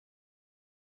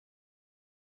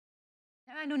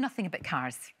I know nothing about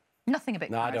cars. Nothing about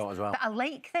cars. No, I don't as well. But I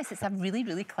like this. It's a really,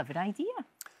 really clever idea.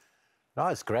 No,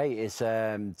 it's great. It's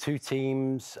two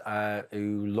teams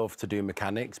who love to do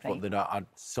mechanics, but they're not,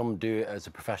 some do it as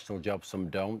a professional job, some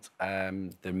don't.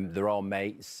 They're all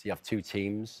mates. You have two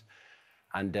teams,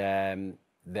 and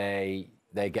they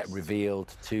get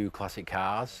revealed two classic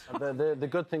cars. The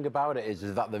good thing about it is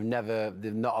that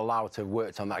they're not allowed to have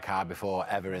worked on that car before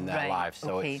ever in their life.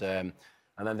 So it's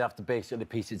and then they have to basically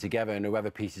piece it together, and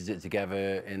whoever pieces it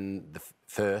together in the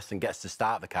first and gets to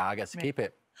start the car gets to keep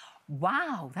it.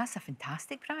 Wow, that's a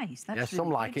fantastic prize. That's yeah, some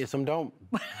really like good. it, some don't.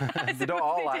 They don't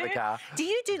all like the car. Do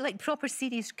you do, like, proper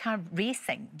serious car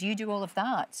racing? Do you do all of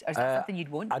that? Or is that something you'd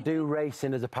want to do? I do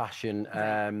racing as a passion.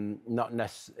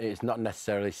 It's not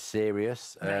necessarily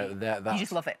serious. You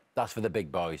just love it? That's for the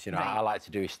big boys, you know. I like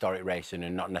to do historic racing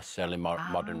and not necessarily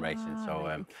modern racing.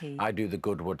 So I do the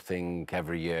Goodwood thing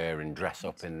every year and dress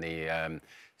up in the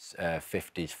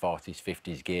 50s, 40s,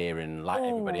 50s gear and like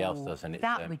everybody else does. And it's,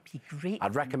 that would be great.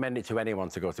 I'd recommend it to anyone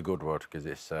to go to Goodwood because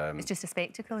it's just a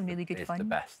spectacle and really good fun. It's the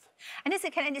best. And is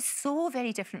it and it's so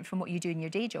very different from what you do in your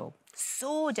day job.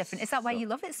 So different. Is that why you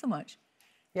love it so much?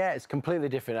 Yeah, it's completely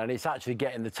different, and it's actually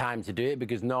getting the time to do it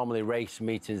because normally race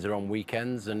meetings are on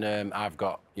weekends, and I've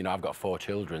got 4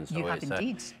 children, so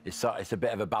it's a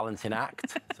bit of a balancing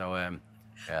act. So, yeah.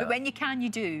 But when you can, you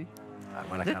do.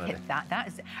 When I Look at that.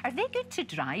 Are they good to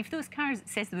drive, those cars? It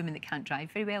says the women that can't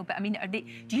drive very well, but I mean,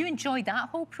 do you enjoy that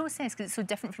whole process because it's so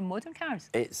different from modern cars?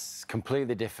 It's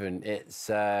completely different. It's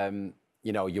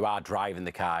you know, you are driving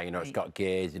the car. You know, it's got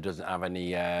gears. It doesn't have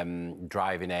any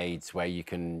driving aids where you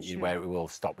can where it will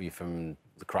stop you from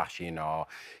crashing, or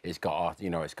it's got what do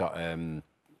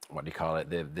you call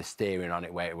it? The steering on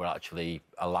it where it will actually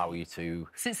allow you to.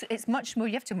 So it's much more.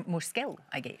 You have to have more skill,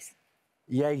 I guess.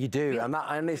 Yeah, you do,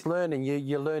 and it's learning.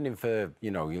 You're learning for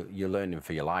you're learning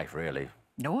for your life, really.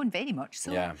 No, and very much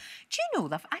so. Yeah. Do you know,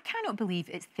 love? I cannot believe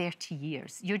it's 30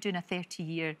 years. You're doing a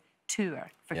 30-year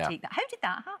tour for Take That. How did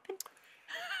that happen?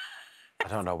 I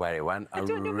don't know where it went. I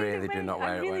really do not know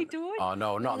where it went. Don't. Oh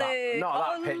no, not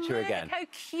that picture again. How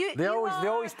cute they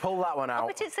always pull that one out. Oh,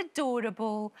 but it's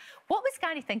adorable. What was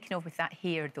Gary thinking of with that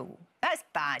hair, though? That's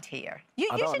bad hair. You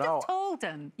should have told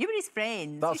him. You were his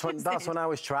friends. That's when I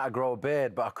was trying to grow a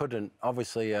beard, but I couldn't.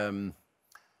 Obviously. Oh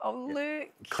look.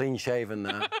 Clean shaven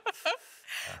there.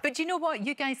 But do you know what?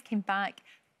 You guys came back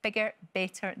bigger,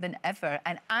 better than ever,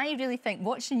 and I really think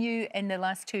watching you in the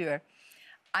last tour,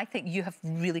 I think you have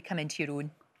really come into your own.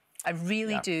 I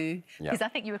really do. Because I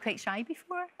think you were quite shy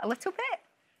before, a little bit.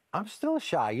 I'm still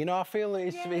shy. You know, I feel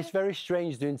it's very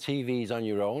strange doing TVs on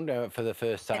your own for the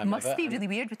first time. It must be really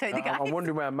weird without the guys. I'm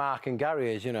wondering where Mark and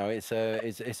Gary is, you know. It's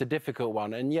a difficult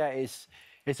one. And, yeah, it's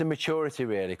a maturity,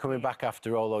 really, coming back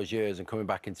after all those years and coming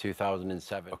back in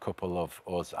 2007. A couple of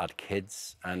us had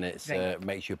kids, and it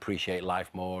makes you appreciate life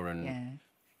more. And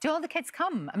do all the kids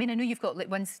come? I mean, I know you've got, like,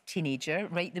 one's teenager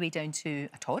right the way down to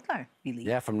a toddler, really.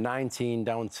 Yeah, from 19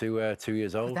 down to 2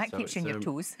 years old. Well, that keeps you on your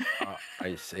toes.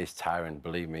 It's tiring,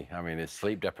 believe me. I mean,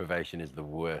 sleep deprivation is the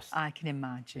worst. I can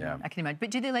imagine. I can imagine. But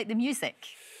do they like the music?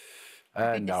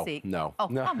 No. Oh,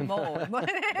 come on.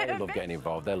 They love getting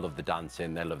involved. They love the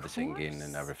dancing. They love the singing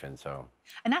and everything, so...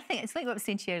 And I think, it's like what I was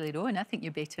saying to you earlier on, I think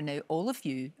you're better now. All of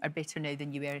you are better now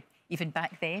than you were even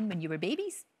back then when you were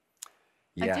babies.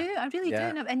 Yeah. I really do.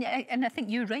 And I think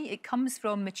you're right. It comes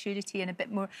from maturity and a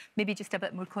bit more, maybe just a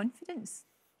bit more confidence.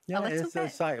 Yeah,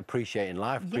 it's like appreciating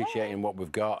life, appreciating what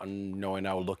we've got and knowing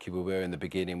how lucky we were in the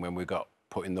beginning when we got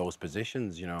put in those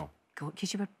positions, you know.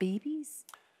 Because you were babies?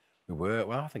 We were.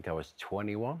 Well, I think I was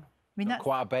 21. I mean, that's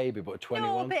quite a baby, but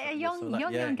 21. No, but a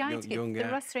young guy to get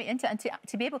thrust right into it and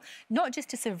to be able, not just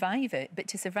to survive it, but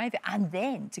to survive it and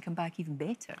then to come back even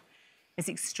better. It's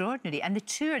extraordinary. And the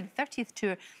tour, the 30th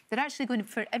tour, they're actually going to,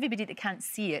 for everybody that can't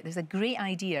see it, there's a great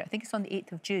idea. I think it's on the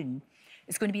 8th of June.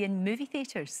 It's going to be in movie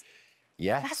theatres.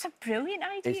 Yes. That's a brilliant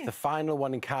idea. It's the final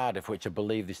one in Cardiff, which I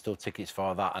believe there's still tickets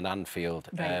for that, and Anfield.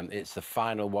 Right. It's the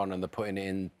final one, and they're putting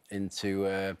it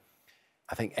into...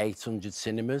 I think 800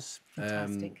 cinemas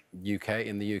in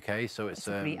the UK, so it's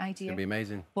a great idea. It's going to be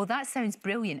amazing. Well, that sounds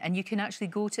brilliant, and you can actually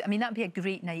go to... I mean, that'd be a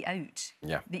great night out.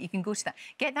 Yeah. That you can go to that.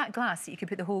 Get that glass that you could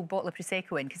put the whole bottle of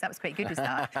Prosecco in, because that was quite good, was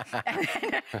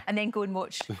that? and then go and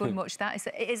watch that.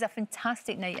 It is a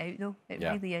fantastic night out, though. It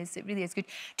really is. It really is good.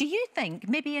 Do you think,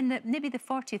 maybe in the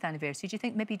 40th anniversary, do you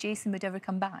think maybe Jason would ever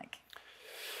come back?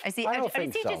 Is he, I don't or think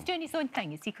is he so. just doing his own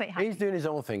thing? Is he quite happy? He's doing his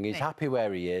own thing. He's happy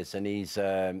where he is, and he's,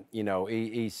 you know,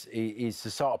 he's the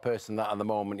sort of person that at the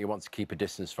moment he wants to keep a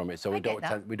distance from it. So we don't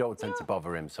tend to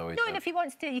bother him. So he's, no, and if he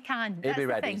wants to, he can. He'll be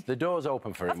ready. The door's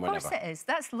open for him whenever. Of course it is.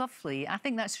 That's lovely. I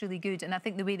think that's really good, and I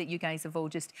think the way that you guys have all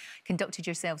just conducted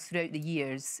yourselves throughout the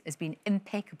years has been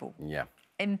impeccable. Yeah.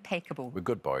 Impeccable. We're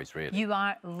good boys, really. You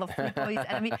are lovely boys.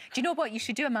 And I mean, do you know what? You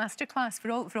should do a masterclass for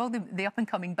all the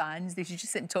up-and-coming bands. They should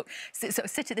just sit and talk, sort of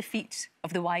sit at the feet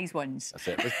of the wise ones. That's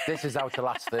it. This is how to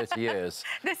last 30 years.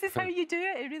 This is how you do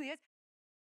it. It really is.